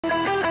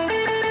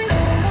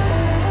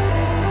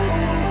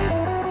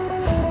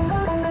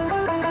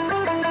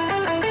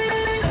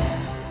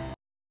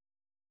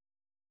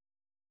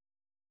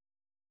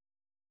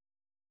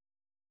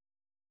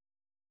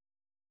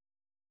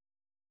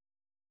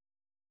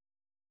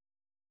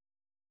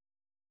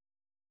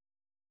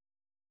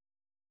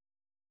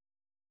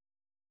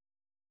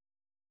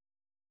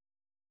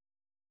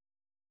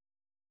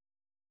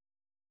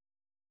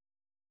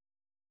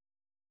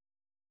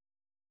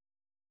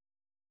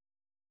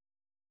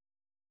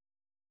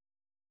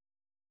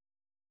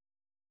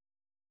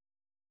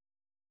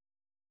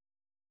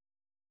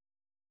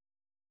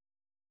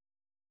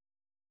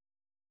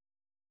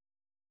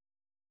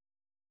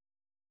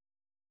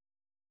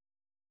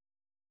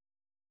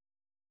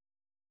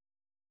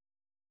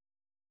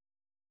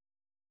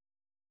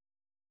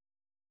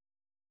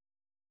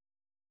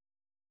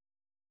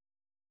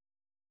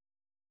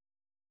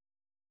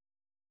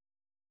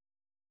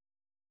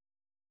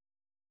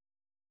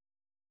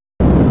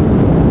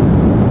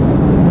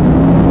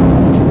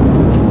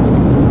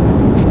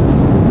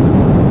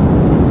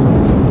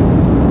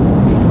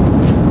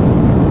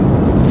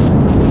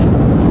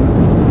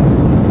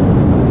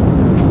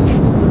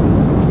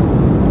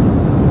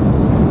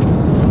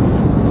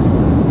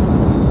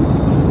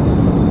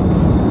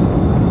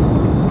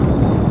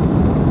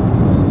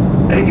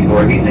waiting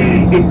for. He's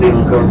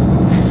stealing car.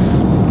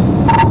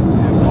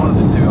 One of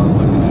the two I was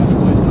looking at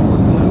was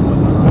north and that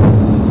wasn't right.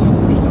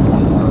 There's still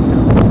one more up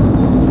here.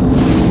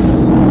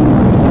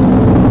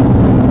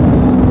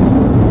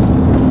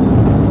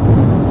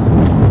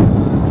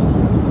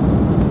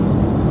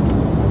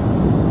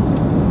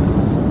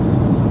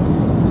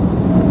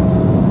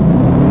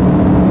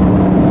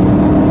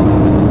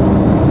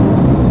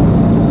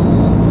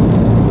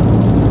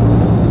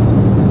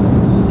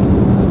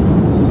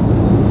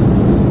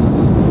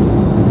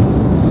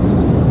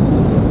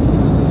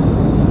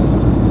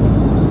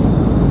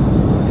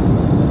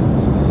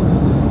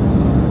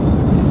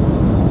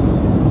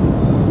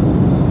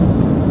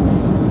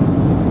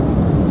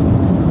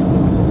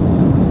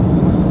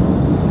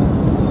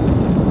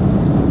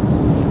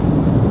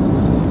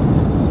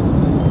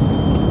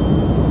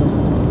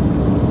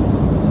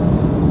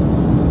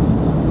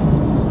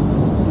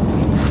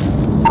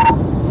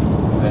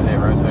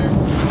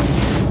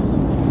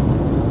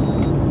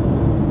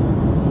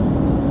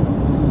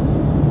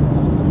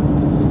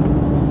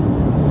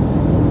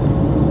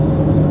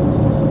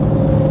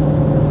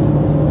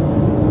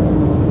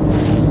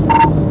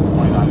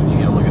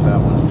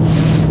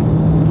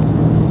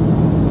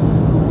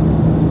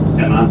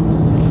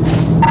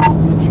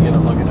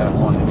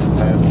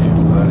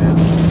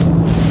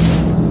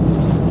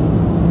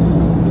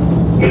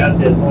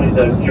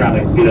 Trying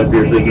to get up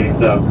here so you can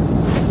stop.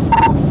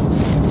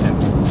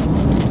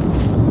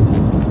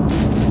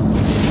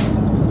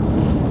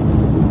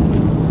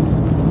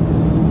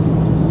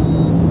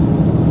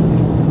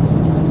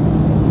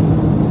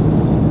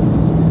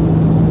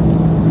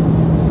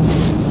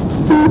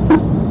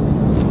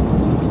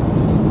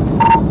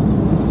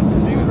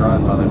 He was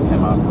riding by that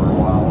semi for a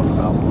while with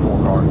about 4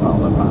 cars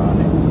piled up behind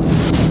him.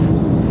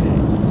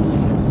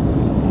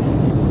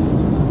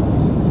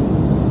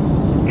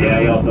 Yeah,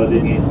 he also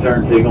didn't use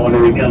turn signal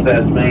whenever he come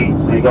past me.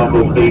 He's off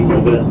full speed a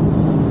little bit.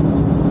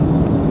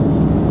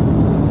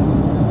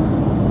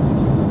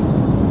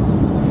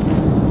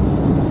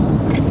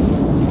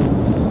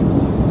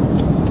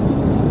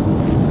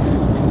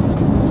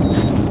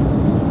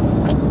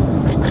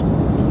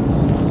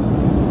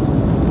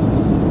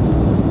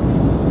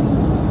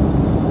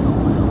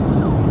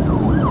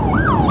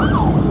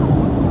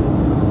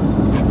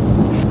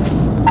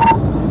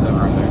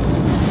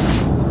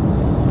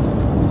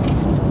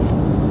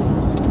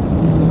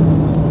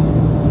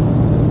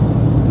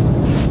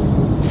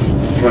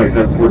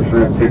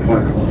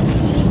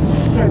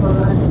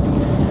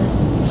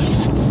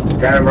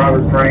 Guy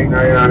Robert Frank,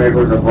 99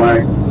 acres of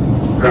black,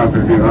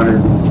 Chrysler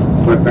 200,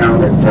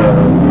 westbound at,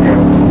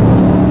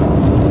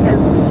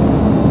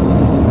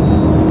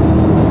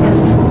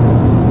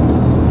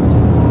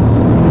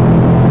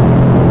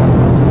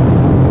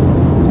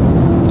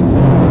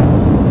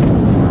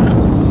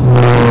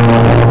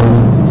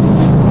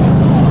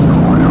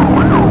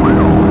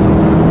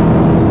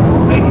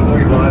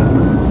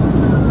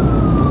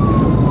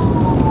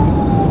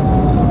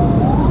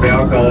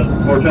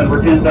 Number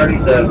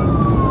 1037.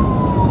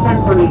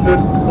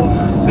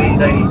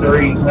 Speed's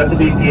 83. That's a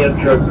DTF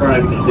truck front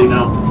of you can see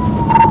now.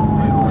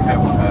 We have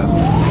one past me.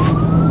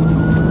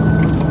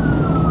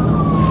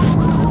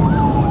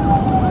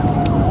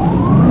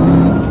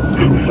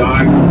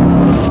 Sorry.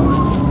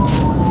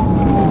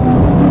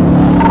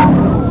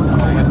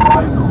 Somebody hit the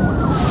lights.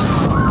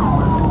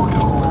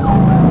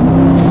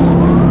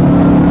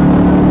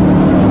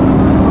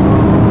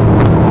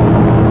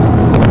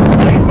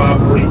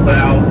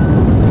 40,000.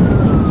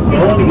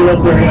 Let me get up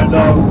there, hot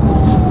dog.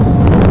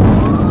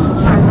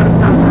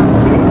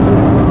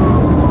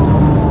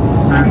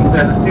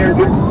 Here,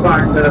 get the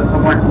fire set up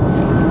somewhere.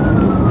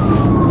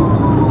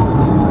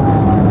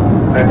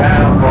 Right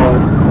down,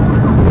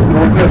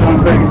 north up on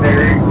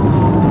secondary.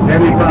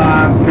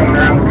 75, coming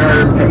around the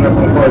curve, coming up on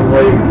close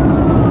lead.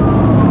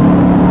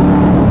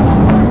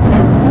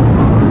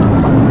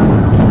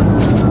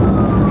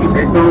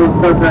 Hey, throwing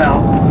stuff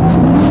out.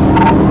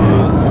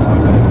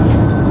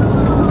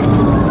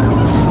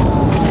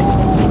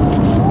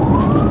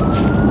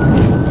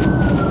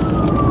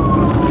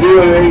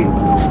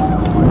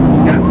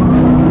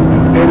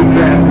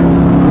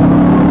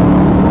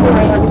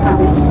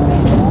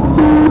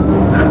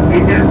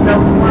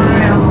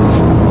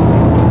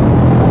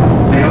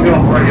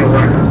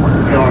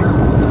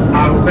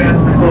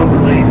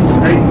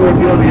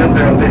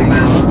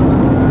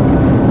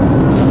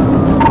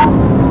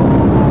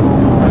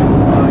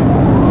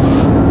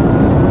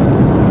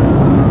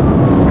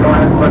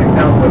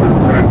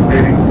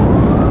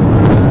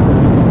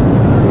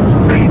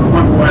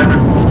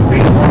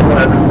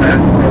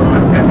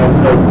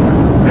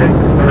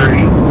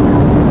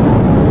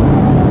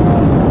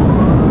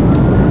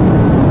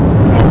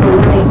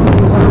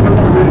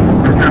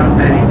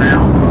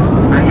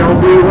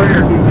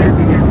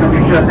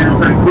 Shut down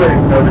pretty quick,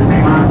 so just be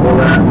mindful of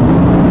that.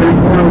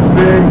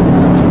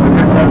 3106,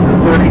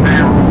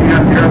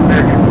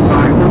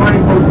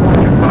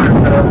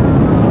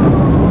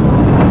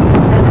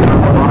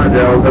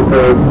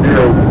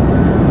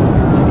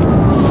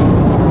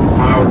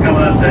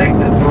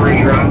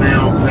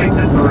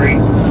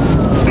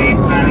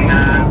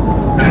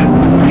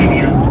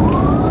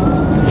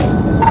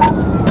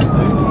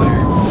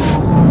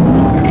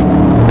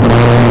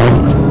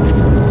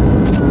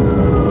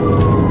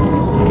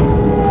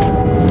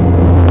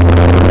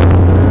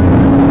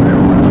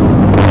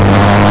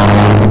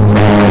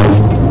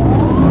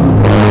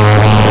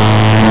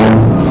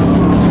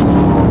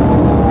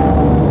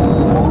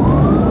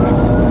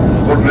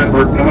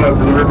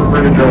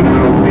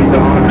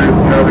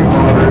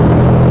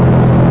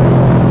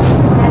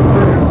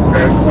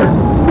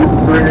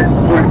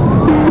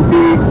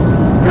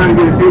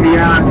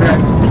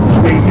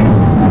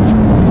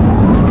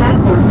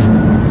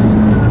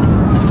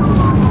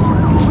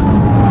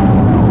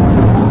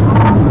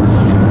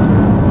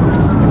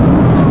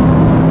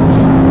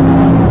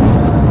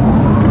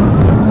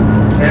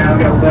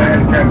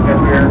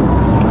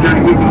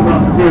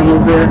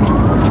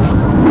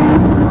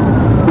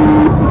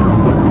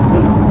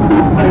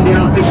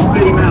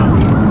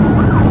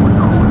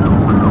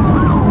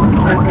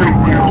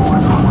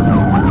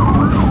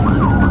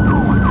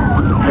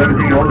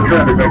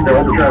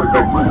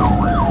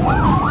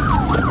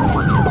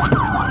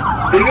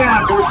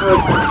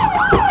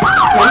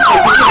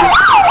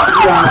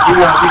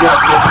 Hang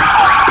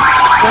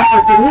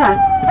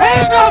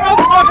on,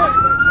 motherfucker!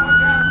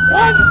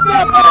 One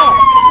step out!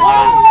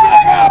 One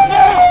step out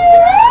now!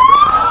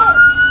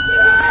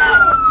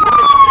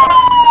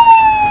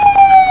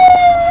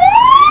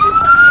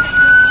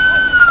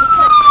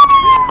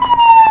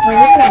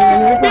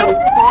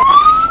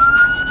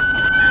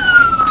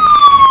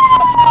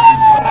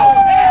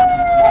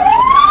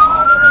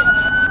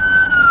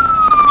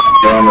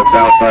 They're on the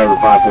south side of the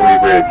 540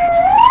 bridge.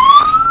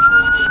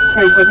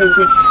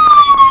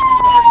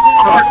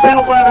 Start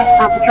 10-11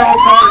 for patrol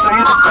cars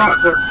and a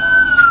Chrysler.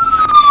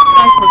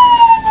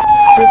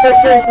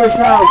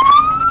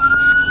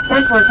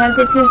 Chrysler,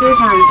 10-15 3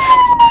 times.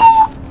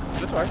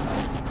 That's right.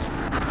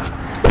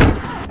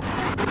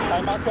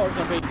 My car's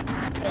gonna be...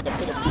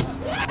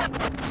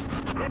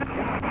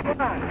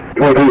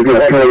 We're on the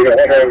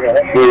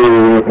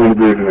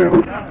bridge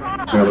now.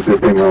 Now the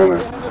 15 on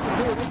there.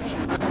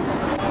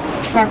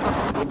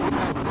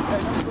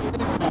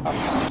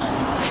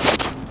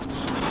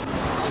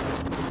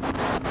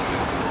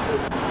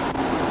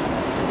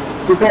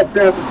 We've got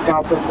traffic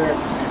stop up there.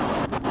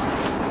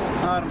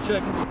 Alright, I'm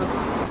checking for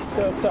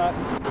tail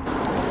tightness.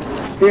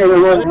 Yeah,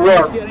 there wasn't Don't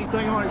rough. get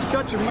anything on it.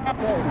 Shut your mouth.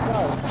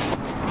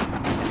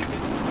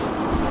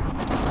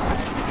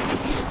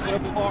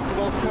 Double lock for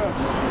those cups.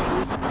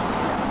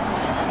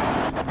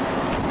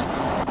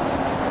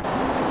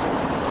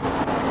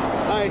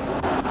 Hey,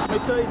 let me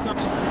tell you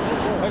something.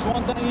 There's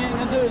one thing you ain't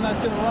gonna do, and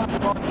that's in the line.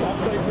 I'll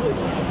stay blue. I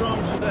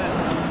promise you that.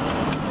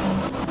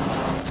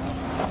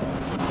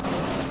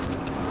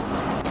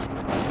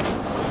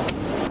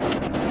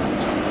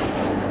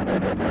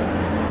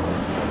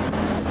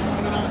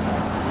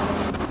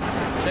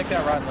 Check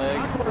that right leg.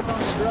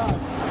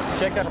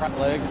 Check that right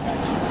leg. Put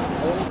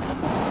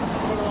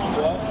it on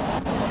the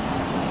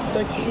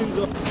Take your shoes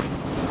off.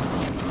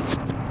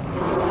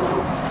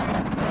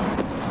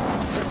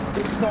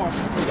 Get the car.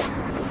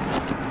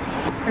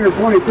 Here,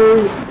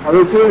 22. Are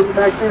there two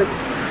back there?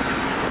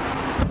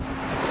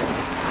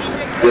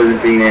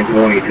 17 and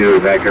 22 are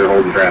back there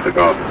holding traffic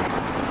off.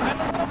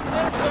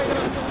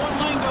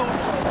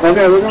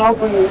 Okay, we're gonna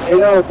open,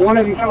 if one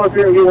of you come up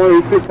here and get one of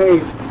these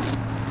 15.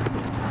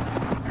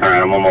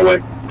 Alright, I'm on my way.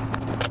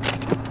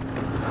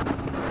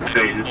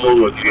 Say, just hold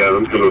what you got.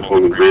 I'm coming up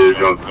on the bridge.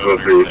 I'll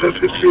finish that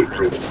 15.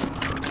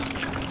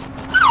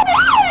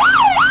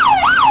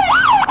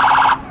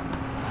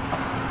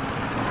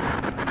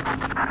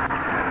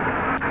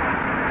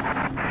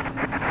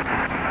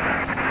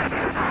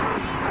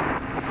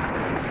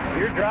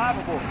 You're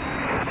drivable.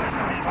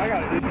 I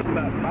gotta do this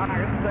about 5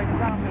 hours. It's take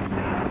time.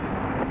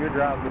 You're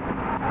drivable.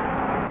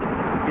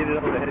 Get it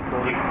over the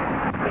headquarters.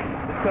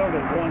 It's code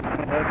is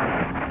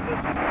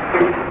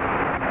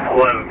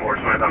 11 Fort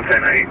Smith, I'm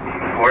 10-8.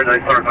 Where they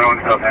start throwing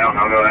stuff out, and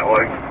I'll go that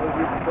way.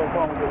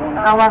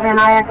 11,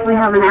 I actually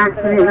have an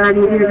accident that I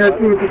need you to go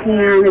to if you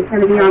can. It's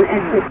going to be on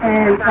exit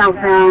 10,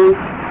 southbound.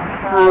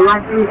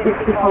 Life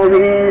 360 called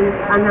it in.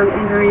 Unknown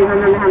injuries,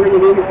 unknown how many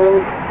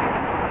vehicles.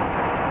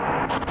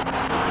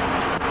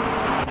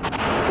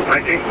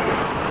 19?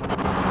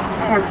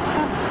 Yeah.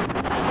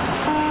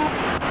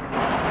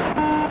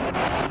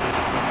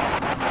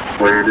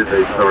 Where did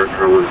they start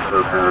throwing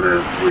stuff out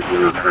as we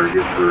can try to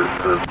get through it?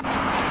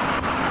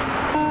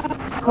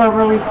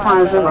 Cloverleaf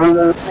Plaza. On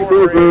the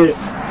bridge.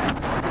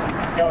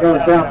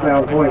 Going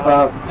southbound,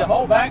 25. The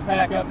whole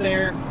backpack up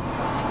there.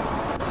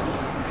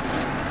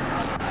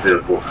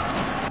 Beautiful.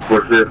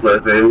 Fort Smith,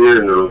 left in here,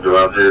 and they'll go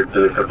out there,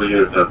 send a couple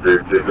units out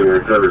there, see if we can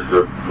recover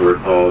stuff before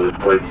it's all just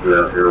wasted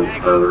out here on the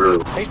side of the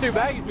road. He threw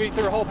baggies, but he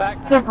threw a whole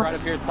backpack right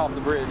up here at the top of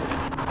the bridge.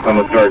 I'm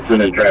going to start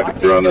sending traffic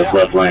through on this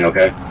left lane,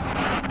 okay?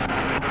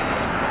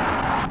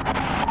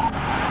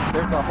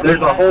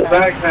 There's a whole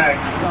backpack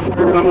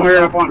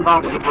somewhere up on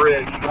top of the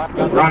bridge.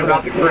 Right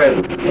about the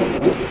crest.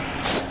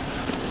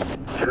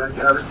 Sure, I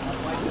got it.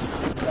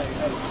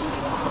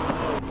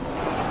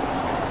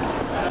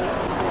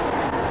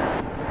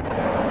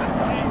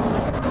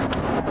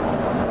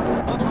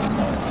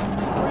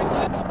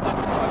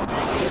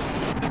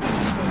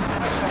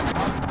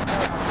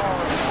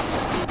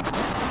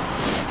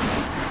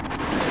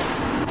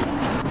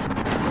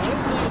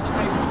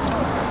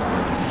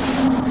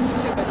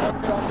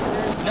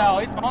 No,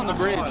 it's on the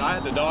bridge. I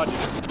had to dodge it.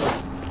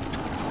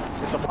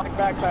 It's a black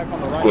backpack on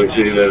the right. Point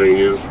City letting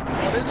you.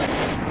 What is it?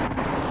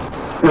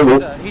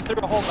 He threw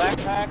a whole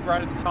backpack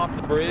right at the top of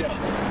the bridge.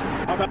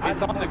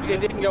 It's on the, it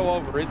didn't go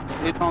over.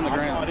 It's on the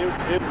ground. It was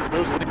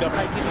linked up.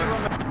 Hey, can you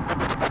remember?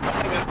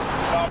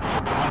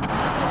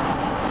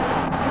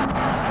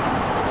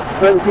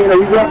 17, are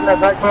you grabbing that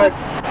backpack?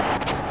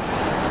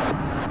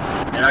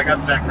 Yeah, I got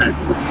the backpack.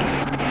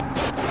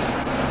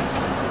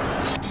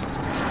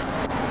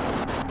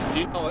 Do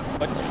you know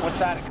what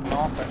side it coming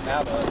off right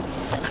now?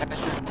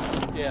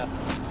 Yeah.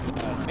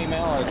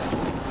 Female or?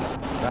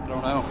 I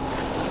don't know.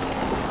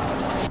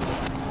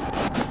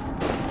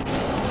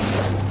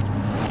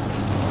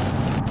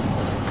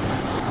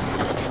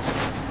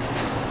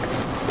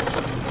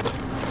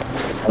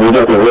 We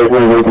got the right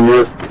one working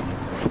here.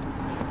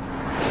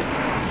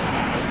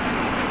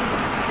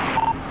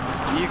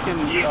 You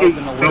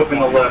can open the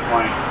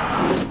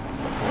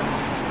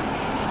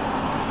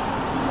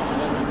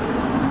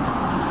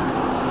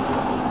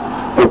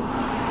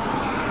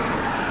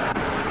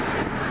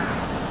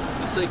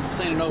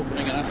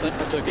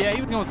took it. Yeah,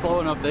 he was going slow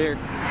enough there.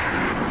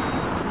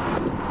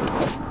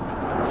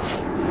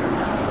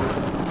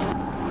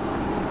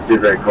 Is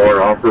that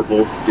car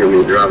operable? Can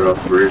we drive it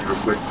off the bridge real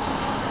quick?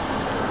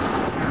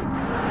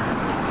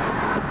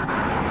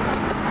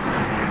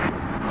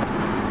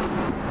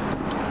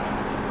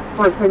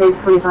 Port City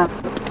 25.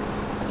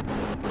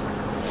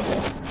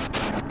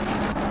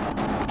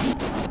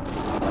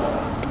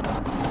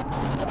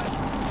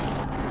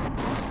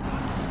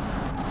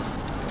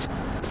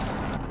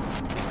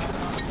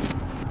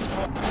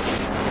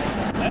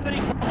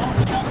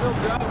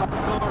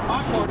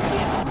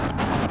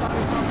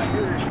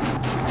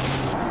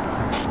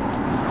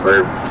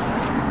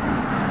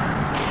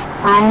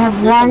 I have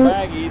one.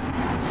 Baggies.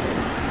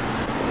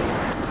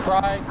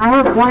 Price. I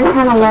have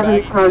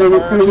 11011 started.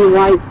 It's going to be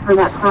white for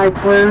that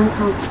Chrysler.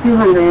 So it's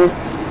 200.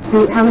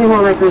 How many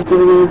more records do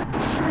we need?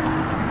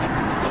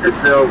 It's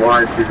still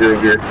white. She's going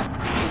to get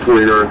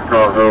 29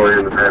 Tahoe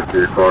and the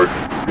passenger car.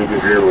 You can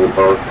handle them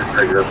both. Just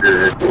take it up here to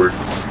headquarters.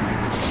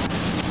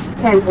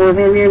 10-4.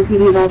 Van Buren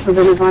PD have also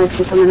been advised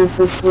to come in and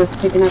assist with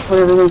picking up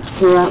whatever we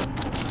screw up.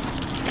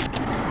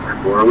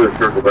 Well, I'm going to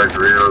circle back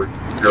around,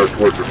 go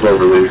towards the flow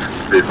release,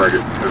 see if I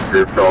can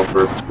assist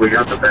also. We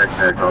got the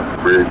backpack off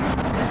the bridge.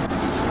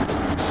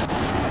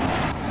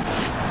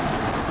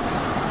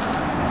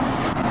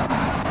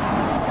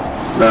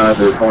 No,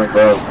 there's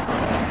 25.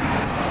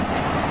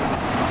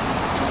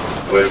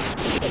 With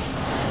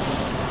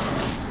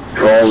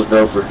all the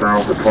dope that's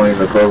found between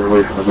the flow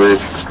release and the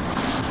bridge.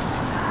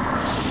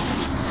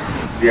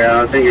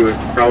 Yeah, I think it was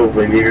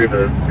probably near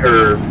the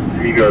curve.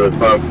 If you go to the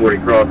 540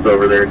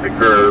 crossover there at the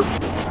curve,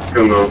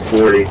 coming on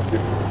 40,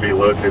 just be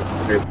looking.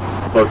 It's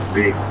supposed to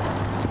be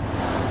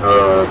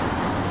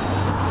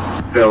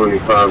felony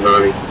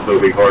 590, so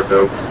it'll be hard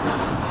though.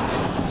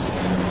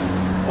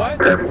 What?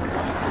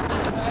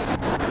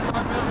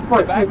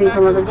 Port City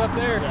 11. Up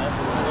there.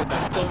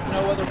 So no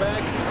other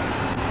bags?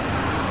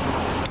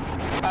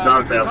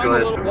 Not that, go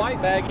ahead. Little white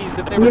baggies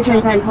that they You were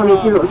can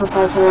 1022, it was a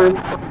false alarm.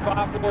 from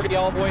 540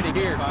 all the way to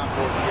here.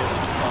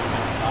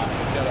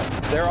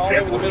 540. They're all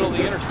over the middle of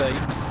the interstate.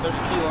 There's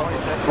a kilo.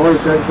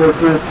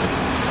 27%.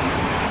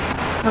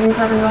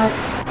 27 what?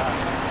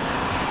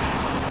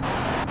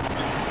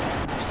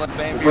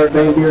 Put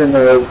Van Buren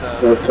knows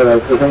that I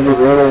think there's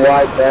little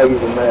white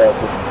baggies of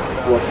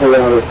meth. We'll pull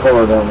out his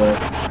car down there.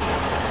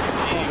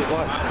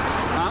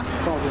 Huh?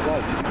 It's all his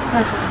lights.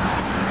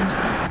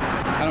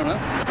 I don't know.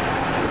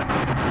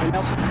 Anything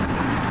else?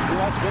 Your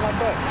lights go like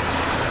that.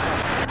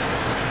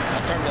 I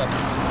turned up.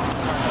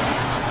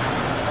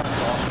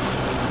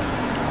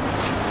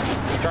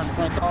 Turn the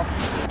front off.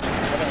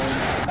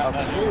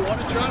 You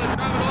want to try to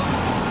drive it off?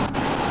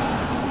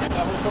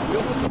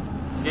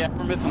 Yeah,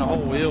 we're missing a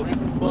whole wheel.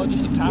 Well,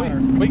 just a tire.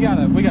 We got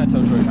a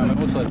tow truck coming.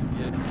 We'll let you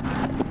get it.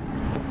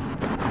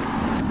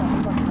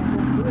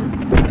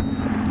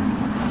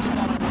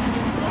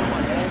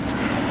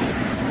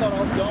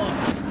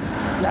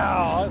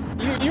 No,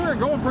 you were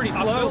going pretty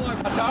slow. I felt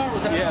like my tire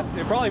was out. Yeah,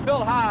 it probably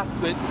felt high,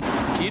 but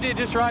you did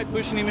just right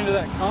pushing him into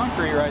that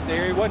concrete right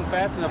there. It wasn't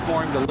fast enough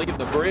for him to leave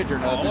the bridge or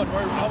nothing.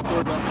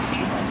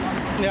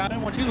 I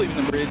didn't want you leaving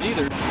the bridge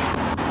either.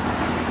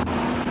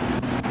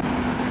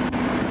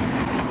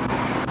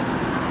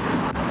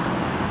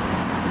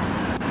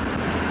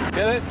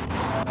 Yeah,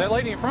 that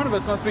lady in front of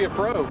us must be a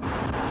pro.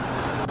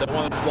 The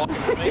one that's walking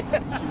with me?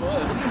 She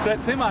was. That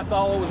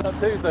semi-solo was up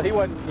too, so he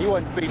wasn't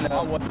speeding up.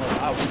 I was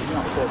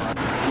not recording.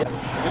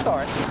 Yeah, it's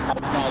alright. I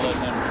was not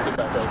letting him get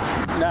back over.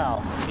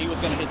 No. He was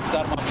going to hit the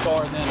side of my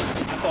car, and then I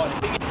thought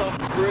if he gets off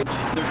this bridge,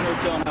 there's no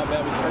telling how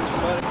bad we can hurt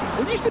somebody.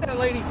 When you see that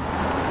lady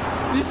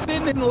just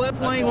sitting in the left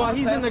lane while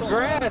he's in the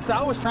grass,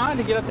 I was trying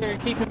to get up there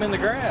and keep him in the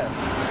grass.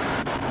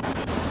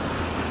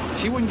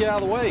 She wouldn't get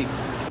out of the way.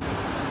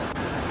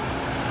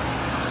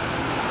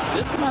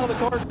 Just come out of the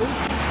car, too.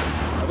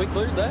 Have we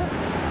cleared that?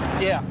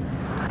 Yeah.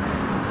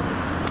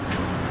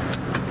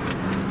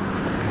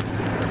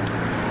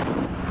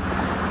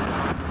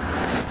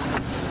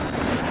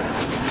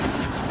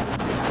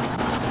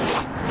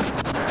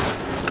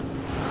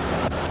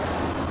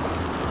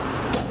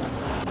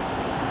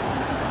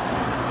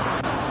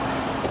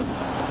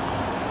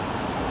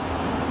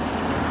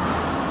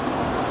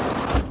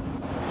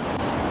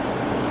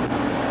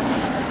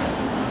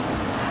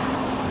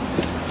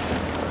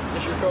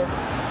 This your car?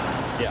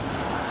 Yeah.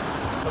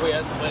 Have we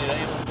had somebody to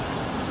handle?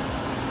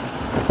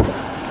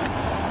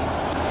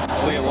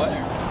 Oh, yeah, what? I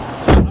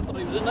thought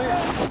he was in there.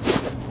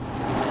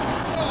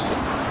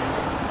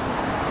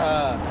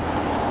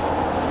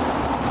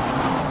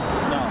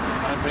 No, I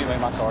didn't put anybody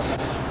in my car.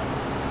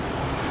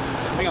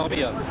 Hang on, let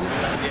me up.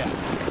 Yeah.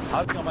 I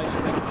was going to make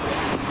sure they could do that.